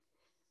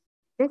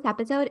This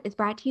episode is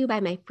brought to you by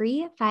my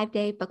free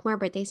 5-day Book More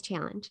Birthdays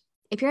challenge.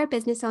 If you're a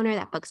business owner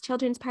that books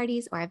children's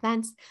parties or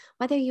events,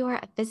 whether you're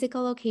a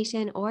physical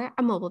location or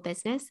a mobile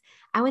business,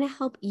 I want to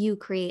help you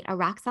create a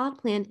rock-solid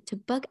plan to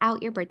book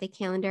out your birthday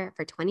calendar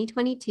for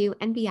 2022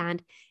 and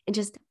beyond in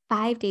just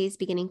 5 days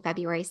beginning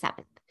February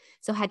 7th.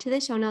 So head to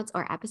the show notes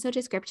or episode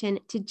description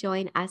to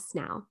join us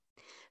now.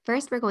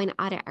 First, we're going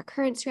to audit our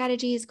current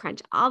strategies,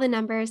 crunch all the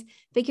numbers,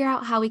 figure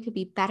out how we could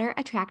be better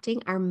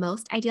attracting our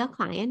most ideal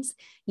clients.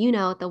 You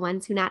know, the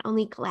ones who not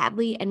only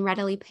gladly and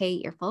readily pay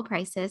your full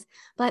prices,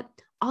 but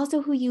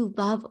also who you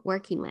love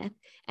working with,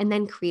 and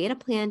then create a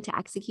plan to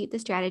execute the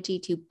strategy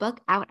to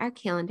book out our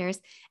calendars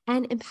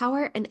and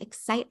empower and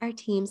excite our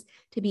teams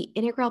to be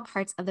integral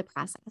parts of the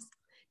process.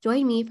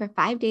 Join me for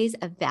 5 days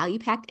of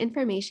value-packed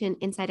information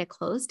inside a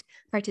closed,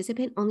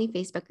 participant-only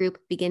Facebook group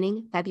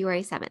beginning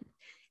February 7th.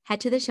 Head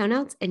to the show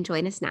notes and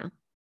join us now.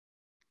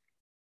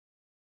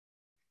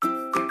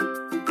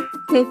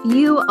 If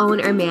you own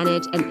or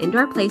manage an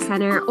indoor play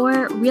center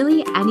or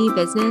really any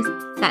business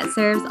that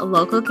serves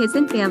local kids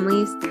and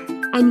families,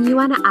 and you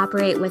want to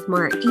operate with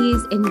more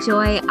ease and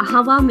joy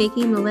while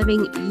making the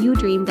living you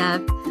dreamed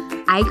of,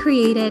 I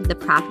created the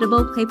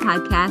Profitable Play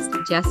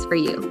podcast just for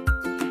you.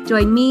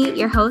 Join me,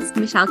 your host,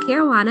 Michelle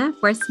Caruana,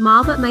 for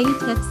small but mighty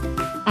tips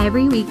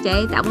every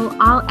weekday that will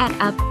all add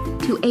up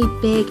to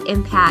a big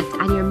impact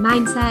on your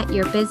mindset,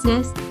 your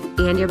business,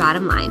 and your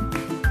bottom line.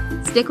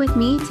 Stick with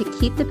me to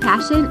keep the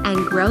passion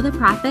and grow the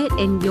profit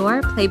in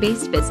your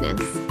play-based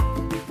business.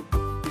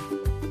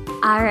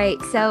 All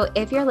right, so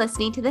if you're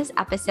listening to this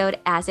episode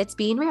as it's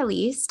being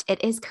released,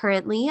 it is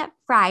currently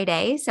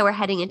Friday, so we're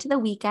heading into the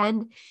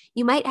weekend.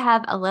 You might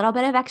have a little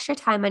bit of extra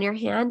time on your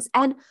hands,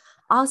 and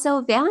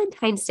also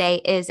Valentine's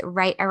Day is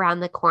right around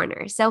the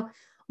corner. So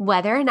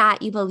whether or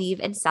not you believe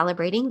in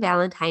celebrating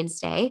Valentine's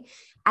Day,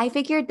 I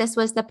figured this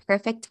was the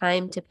perfect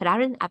time to put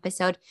out an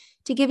episode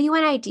to give you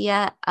an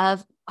idea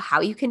of how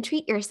you can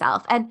treat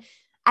yourself. And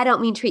I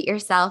don't mean treat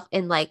yourself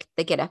in like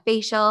the get a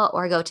facial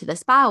or go to the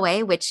spa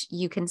way, which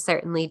you can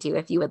certainly do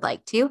if you would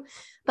like to,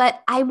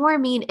 but I more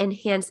mean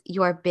enhance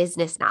your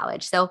business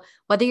knowledge. So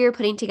whether you're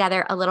putting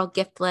together a little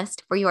gift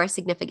list for your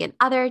significant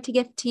other to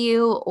gift to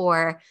you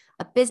or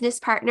a business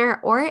partner,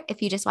 or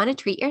if you just want to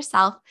treat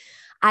yourself,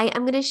 I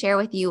am going to share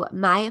with you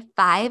my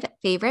 5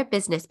 favorite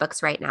business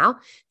books right now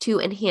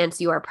to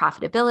enhance your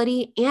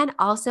profitability and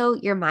also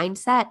your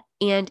mindset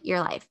and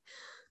your life.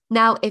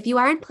 Now, if you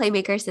are in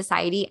Playmaker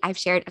Society, I've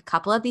shared a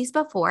couple of these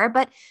before,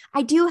 but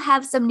I do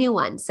have some new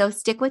ones. So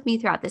stick with me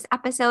throughout this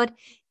episode.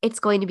 It's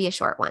going to be a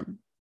short one.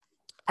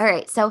 All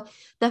right. So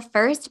the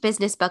first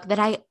business book that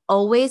I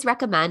always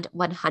recommend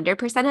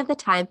 100% of the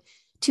time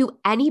to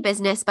any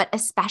business, but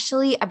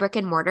especially a brick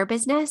and mortar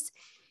business,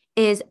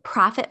 is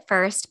Profit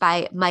First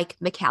by Mike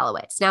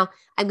Michalowicz. Now,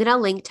 I'm going to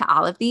link to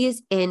all of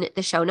these in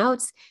the show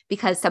notes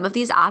because some of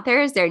these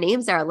authors, their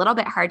names are a little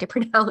bit hard to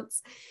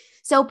pronounce.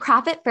 So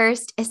Profit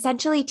First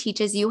essentially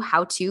teaches you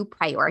how to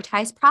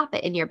prioritize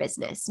profit in your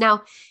business.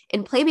 Now,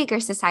 in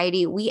Playmaker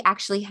Society, we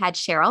actually had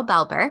Cheryl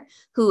Belber,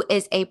 who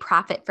is a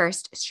Profit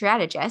First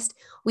strategist.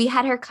 We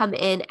had her come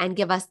in and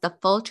give us the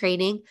full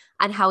training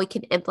on how we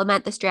can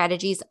implement the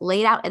strategies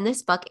laid out in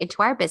this book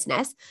into our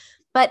business.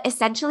 But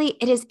essentially,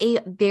 it is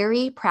a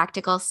very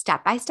practical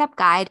step-by-step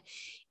guide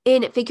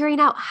in figuring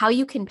out how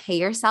you can pay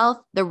yourself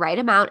the right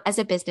amount as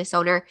a business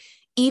owner,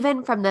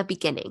 even from the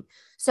beginning.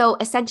 So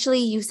essentially,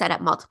 you set up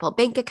multiple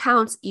bank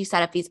accounts, you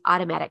set up these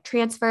automatic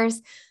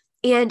transfers,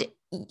 and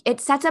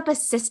it sets up a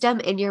system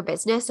in your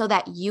business so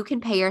that you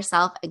can pay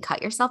yourself and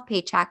cut yourself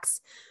paychecks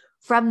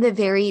from the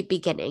very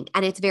beginning.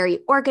 And it's very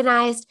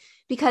organized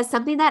because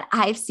something that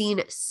I've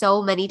seen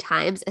so many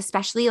times,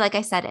 especially like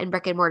I said, in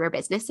brick and mortar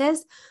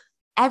businesses,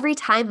 every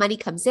time money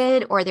comes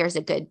in or there's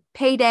a good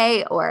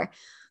payday or,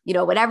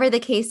 whatever the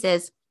case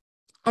is,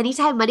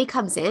 anytime money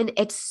comes in,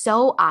 it's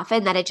so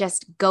often that it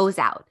just goes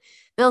out.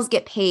 Bills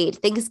get paid,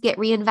 things get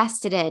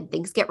reinvested in,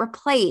 things get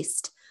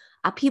replaced,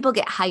 people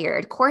get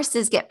hired,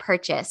 courses get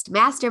purchased,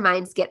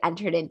 masterminds get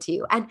entered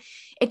into. And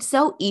it's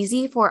so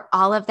easy for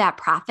all of that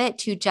profit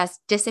to just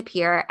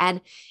disappear.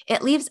 And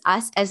it leaves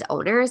us as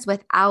owners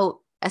without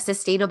a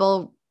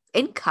sustainable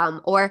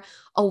income or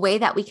a way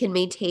that we can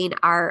maintain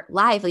our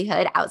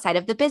livelihood outside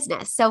of the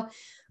business. So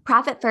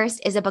Profit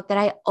First is a book that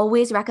I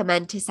always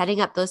recommend to setting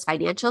up those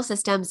financial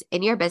systems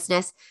in your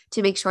business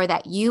to make sure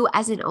that you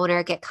as an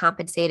owner get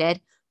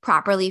compensated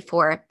properly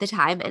for the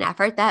time and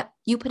effort that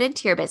you put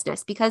into your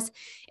business. Because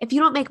if you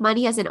don't make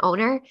money as an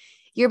owner,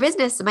 your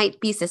business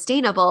might be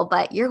sustainable,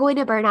 but you're going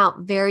to burn out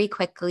very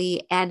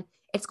quickly. And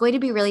it's going to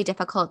be really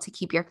difficult to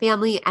keep your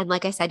family and,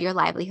 like I said, your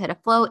livelihood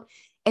afloat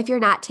if you're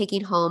not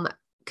taking home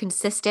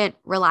consistent,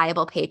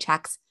 reliable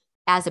paychecks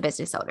as a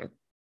business owner.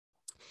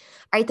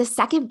 All right, the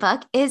second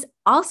book is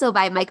also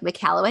by Mike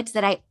Michalowicz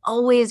that I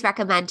always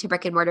recommend to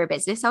brick and mortar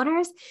business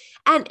owners.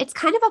 And it's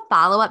kind of a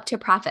follow-up to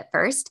Profit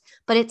First,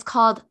 but it's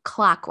called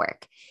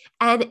Clockwork.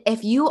 And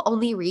if you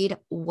only read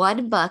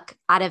one book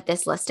out of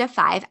this list of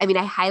 5,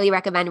 I highly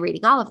recommend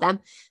reading all of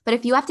them, but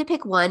if you have to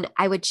pick one,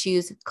 I would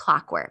choose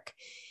Clockwork.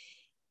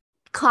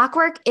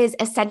 Clockwork is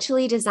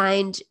essentially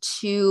designed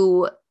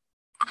to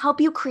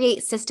help you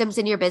create systems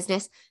in your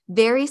business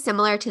very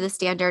similar to the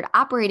standard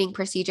operating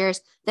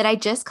procedures that I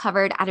just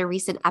covered on a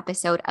recent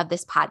episode of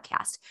this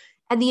podcast.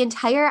 And the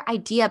entire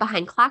idea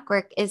behind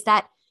Clockwork is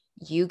that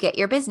you get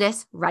your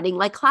business running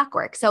like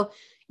clockwork. So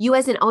you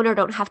as an owner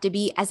don't have to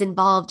be as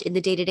involved in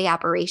the day-to-day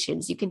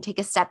operations. You can take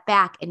a step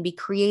back and be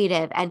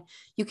creative, and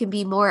you can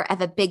be more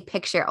of a big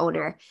picture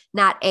owner,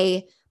 not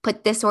a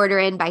put this order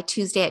in by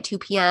Tuesday at 2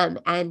 p.m.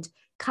 and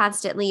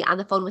constantly on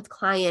the phone with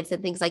clients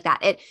and things like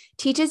that. It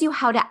teaches you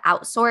how to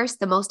outsource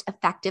the most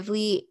effective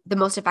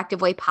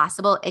way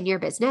possible in your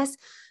business.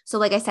 So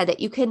like I said, that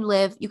you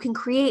can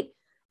create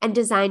and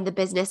design the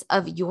business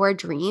of your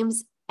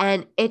dreams.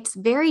 And it's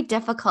very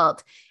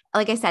difficult,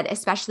 like I said,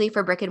 especially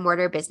for brick and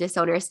mortar business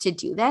owners to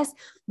do this.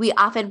 We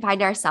often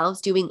find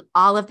ourselves doing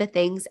all of the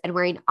things and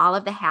wearing all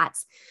of the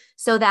hats,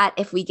 so that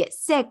if we get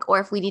sick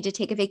or if we need to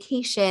take a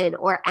vacation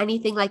or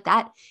anything like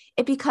that,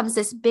 it becomes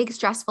this big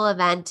stressful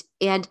event.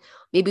 And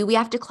maybe we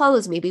have to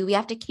close, maybe we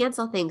have to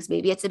cancel things,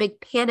 maybe it's a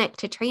big panic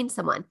to train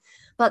someone.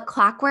 But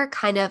Clockwork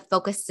kind of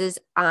focuses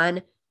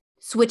on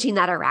switching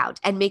that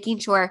around and making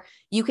sure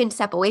you can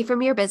step away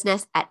from your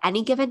business at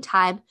any given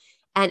time.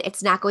 And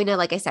it's not going to,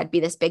 like I said, be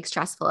this big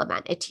stressful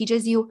event. It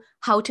teaches you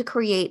how to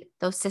create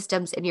those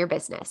systems in your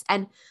business.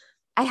 And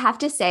I have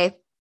to say,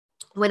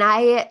 when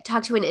I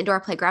talk to an indoor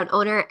playground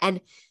owner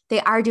and they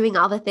are doing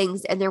all the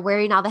things and they're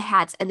wearing all the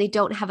hats and they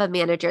don't have a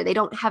manager, they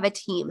don't have a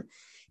team,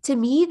 to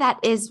me, that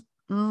is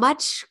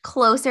much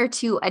closer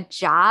to a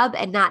job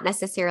and not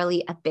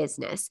necessarily a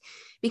business.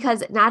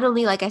 Because not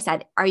only, like I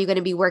said, are you going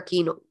to be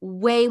working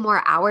way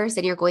more hours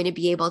than you're going to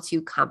be able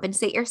to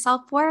compensate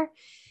yourself for,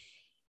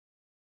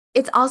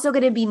 it's also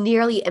going to be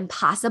nearly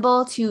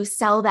impossible to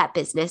sell that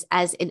business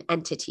as an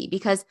entity,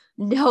 because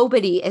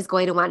nobody is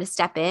going to want to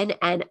step in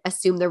and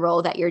assume the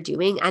role that you're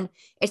doing. And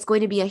it's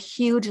going to be a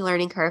huge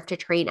learning curve to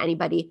train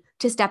anybody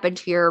to step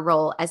into your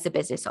role as the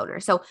business owner.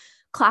 So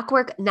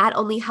Clockwork not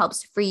only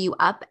helps free you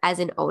up as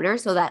an owner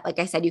so that, like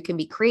I said, you can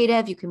be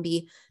creative, you can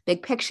be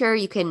big picture,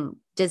 you can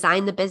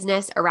design the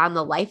business around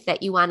the life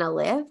that you want to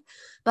live,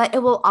 but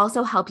it will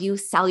also help you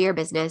sell your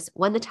business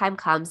when the time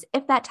comes,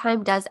 if that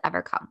time does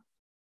ever come.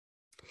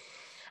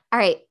 All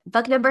right,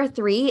 book number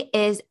 3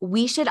 is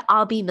We Should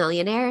All Be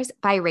Millionaires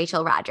by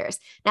Rachel Rodgers.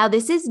 Now,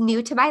 this is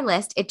new to my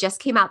list. It just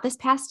came out this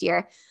past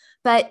year,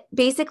 but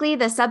basically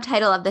the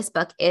subtitle of this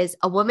book is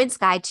A Woman's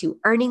Guide to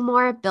Earning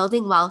More,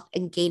 Building Wealth,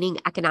 and Gaining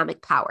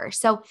Economic Power.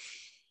 So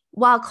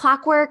while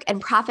Clockwork and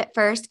Profit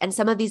First and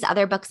some of these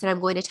other books that I'm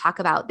going to talk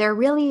about, they're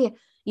really,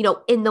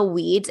 in the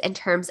weeds in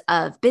terms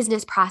of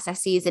business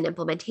processes and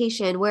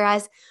implementation,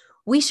 whereas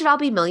We Should All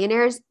Be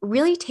Millionaires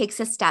really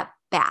takes a step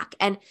back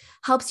and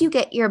helps you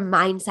get your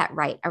mindset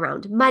right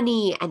around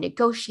money and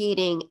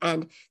negotiating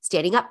and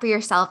standing up for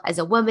yourself as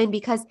a woman,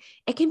 because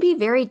it can be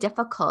very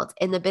difficult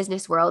in the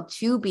business world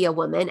to be a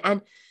woman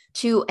and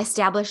to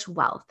establish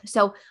wealth.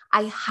 So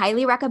I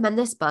highly recommend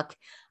this book.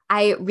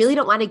 I really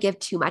don't want to give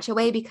too much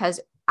away because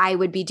I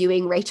would be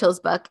doing Rachel's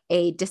book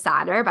a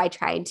dishonor by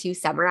trying to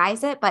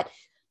summarize it. But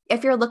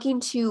if you're looking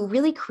to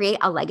really create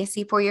a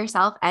legacy for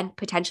yourself and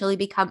potentially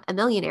become a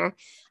millionaire,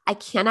 I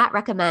cannot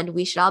recommend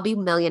We Should All Be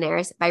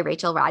Millionaires by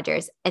Rachel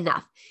Rodgers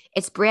enough.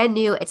 It's brand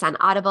new. It's on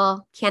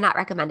Audible. Cannot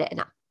recommend it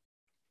enough.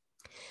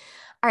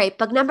 All right,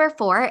 book number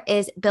 4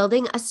 is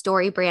Building a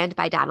Story Brand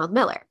by Donald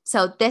Miller.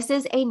 So this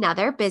is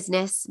another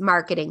business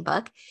marketing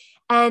book.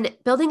 And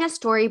building a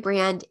story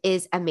brand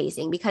is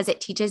amazing because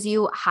it teaches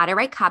you how to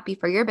write copy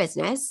for your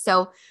business.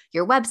 So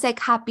your website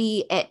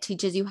copy, it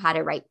teaches you how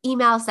to write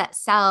emails that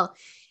sell.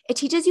 It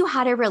teaches you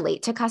how to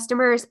relate to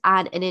customers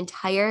on an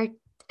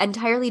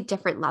entirely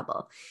different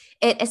level.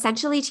 It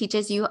essentially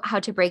teaches you how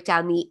to break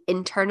down the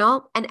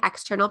internal and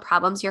external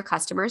problems your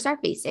customers are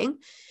facing.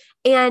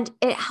 And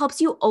it helps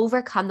you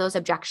overcome those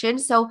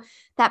objections so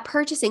that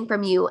purchasing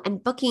from you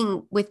and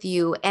booking with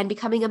you and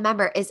becoming a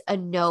member is a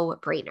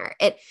no-brainer.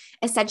 It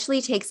essentially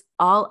takes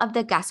all of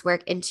the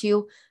guesswork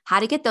into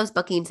how to get those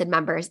bookings and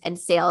members and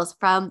sales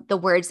from the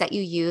words that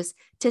you use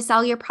to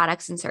sell your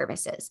products and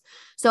services.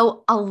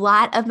 So a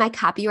lot of my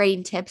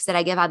copywriting tips that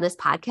I give on this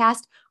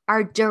podcast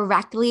are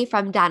directly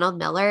from Donald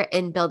Miller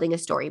in Building a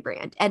Story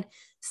Brand. And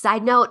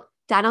side note,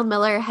 Donald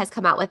Miller has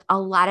come out with a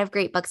lot of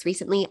great books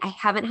recently. I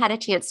haven't had a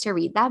chance to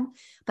read them,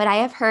 but I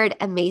have heard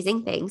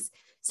amazing things.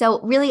 So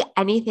really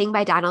anything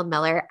by Donald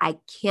Miller, I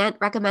can't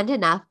recommend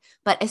enough,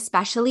 but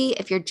especially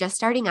if you're just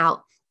starting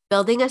out,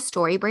 building a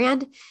story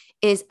brand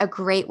is a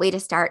great way to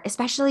start,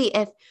 especially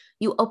if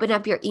you open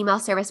up your email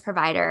service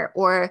provider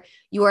or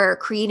you're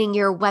creating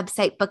your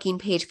website booking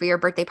page for your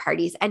birthday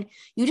parties and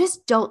you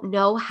just don't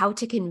know how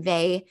to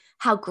convey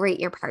how great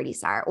your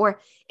parties are. Or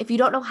if you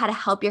don't know how to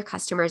help your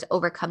customers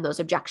overcome those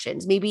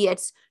objections, maybe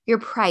it's your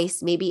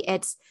price, maybe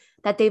it's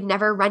that they've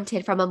never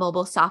rented from a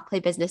mobile soft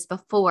play business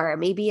before,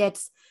 maybe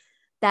it's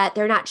that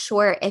they're not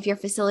sure if your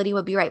facility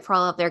would be right for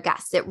all of their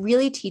guests. It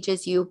really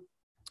teaches you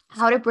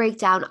how to break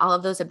down all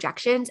of those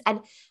objections and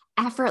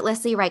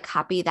effortlessly write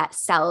copy that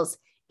sells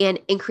and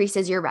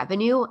increases your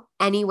revenue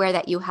anywhere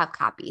that you have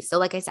copy. So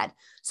like I said,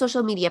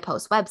 social media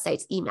posts,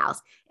 websites, emails,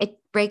 it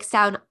breaks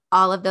down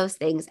all of those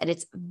things, and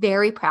it's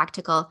very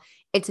practical.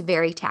 It's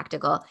very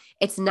tactical.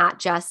 It's not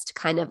just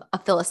kind of a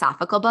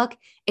philosophical book.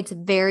 It's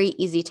very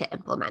easy to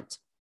implement.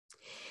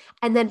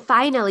 And then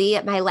finally,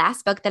 my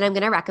last book that I'm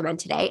going to recommend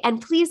today,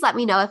 and please let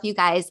me know if you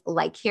guys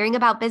like hearing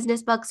about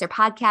business books or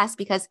podcasts,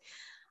 because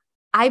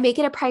I make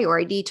it a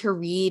priority to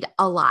read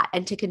a lot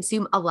and to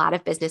consume a lot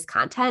of business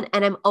content,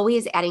 and I'm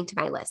always adding to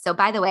my list. So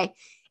by the way,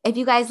 if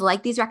you guys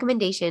like these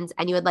recommendations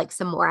and you would like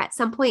some more at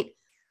some point,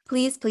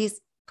 please, please,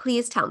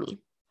 please tell me.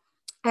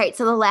 All right,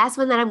 so the last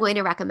one that I'm going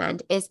to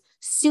recommend is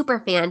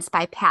Superfans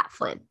by Pat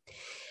Flynn.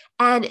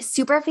 And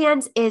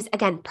Superfans is,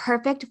 again,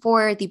 perfect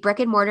for the brick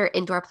and mortar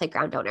indoor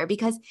playground owner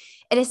because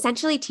it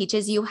essentially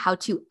teaches you how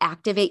to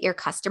activate your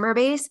customer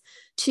base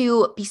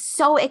to be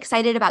so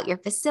excited about your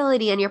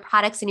facility and your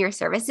products and your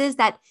services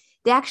that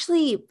they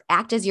actually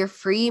act as your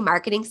free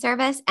marketing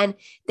service and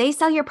they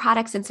sell your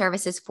products and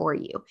services for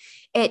you.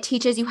 It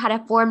teaches you how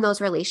to form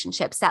those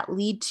relationships that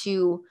lead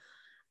to,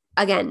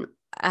 again,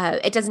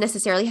 it doesn't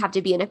necessarily have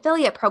to be an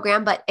affiliate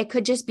program, but it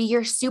could just be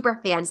your super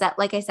fans that,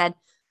 like I said,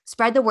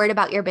 spread the word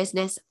about your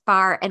business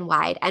far and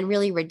wide and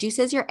really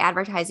reduces your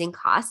advertising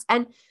costs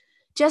and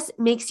just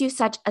makes you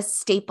such a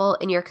staple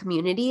in your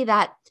community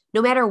that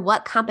no matter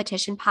what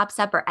competition pops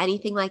up or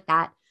anything like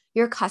that,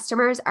 your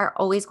customers are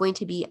always going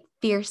to be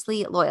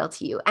fiercely loyal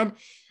to you. And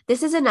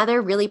this is another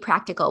really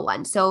practical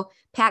one. So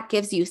Pat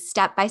gives you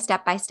step by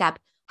step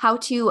how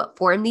to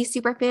form these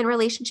super fan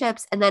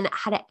relationships and then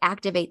how to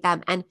activate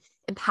them and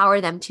empower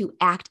them to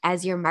act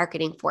as your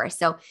marketing force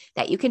so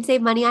that you can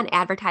save money on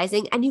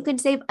advertising and you can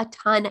save a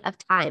ton of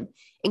time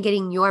in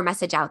getting your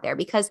message out there.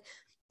 Because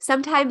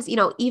sometimes,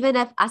 even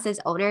if us as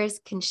owners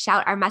can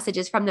shout our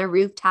messages from the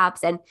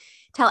rooftops and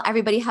tell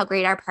everybody how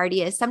great our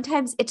party is,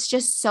 sometimes it's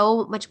just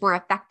so much more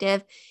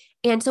effective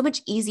and so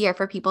much easier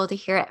for people to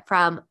hear it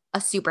from a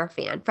super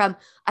fan, from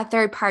a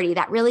third party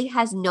that really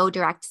has no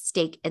direct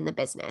stake in the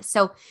business.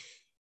 So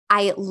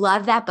I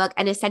love that book.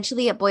 And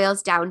essentially it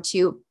boils down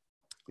to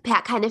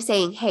Pat kind of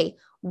saying, hey,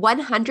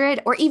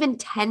 100 or even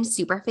 10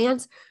 super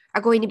fans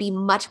are going to be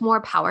much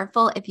more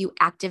powerful if you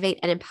activate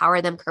and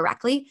empower them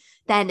correctly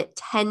than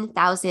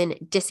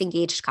 10,000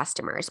 disengaged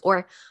customers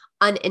or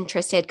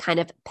uninterested kind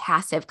of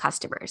passive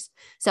customers.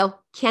 So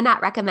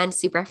cannot recommend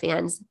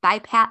Superfans by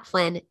Pat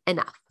Flynn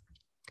enough.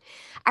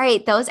 All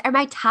right, those are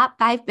my top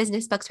 5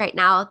 business books right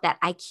now that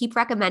I keep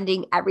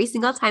recommending every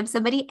single time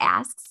somebody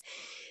asks.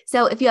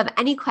 So if you have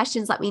any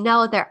questions, let me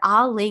know. They're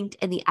all linked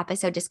in the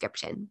episode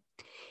description.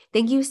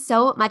 Thank you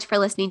so much for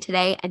listening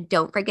today. And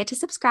don't forget to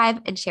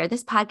subscribe and share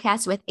this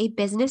podcast with a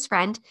business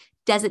friend.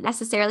 Doesn't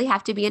necessarily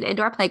have to be an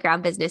indoor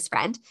playground business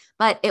friend,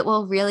 but it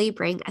will really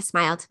bring a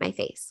smile to my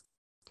face.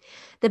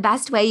 The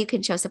best way you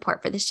can show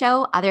support for the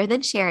show, other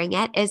than sharing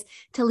it, is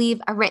to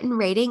leave a written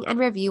rating and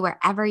review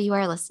wherever you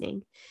are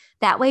listening.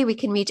 That way we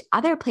can reach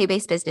other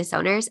play-based business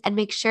owners and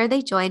make sure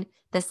they join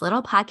this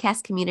little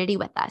podcast community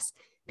with us,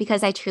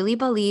 because I truly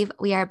believe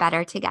we are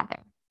better together.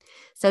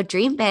 So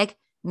dream big.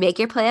 Make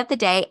your play of the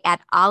day, add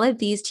all of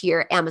these to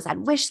your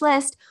Amazon wish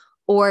list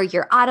or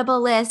your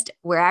Audible list,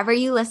 wherever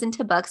you listen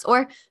to books,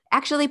 or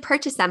actually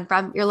purchase them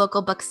from your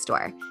local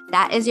bookstore.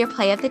 That is your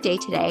play of the day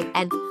today,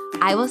 and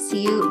I will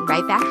see you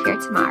right back here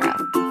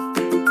tomorrow.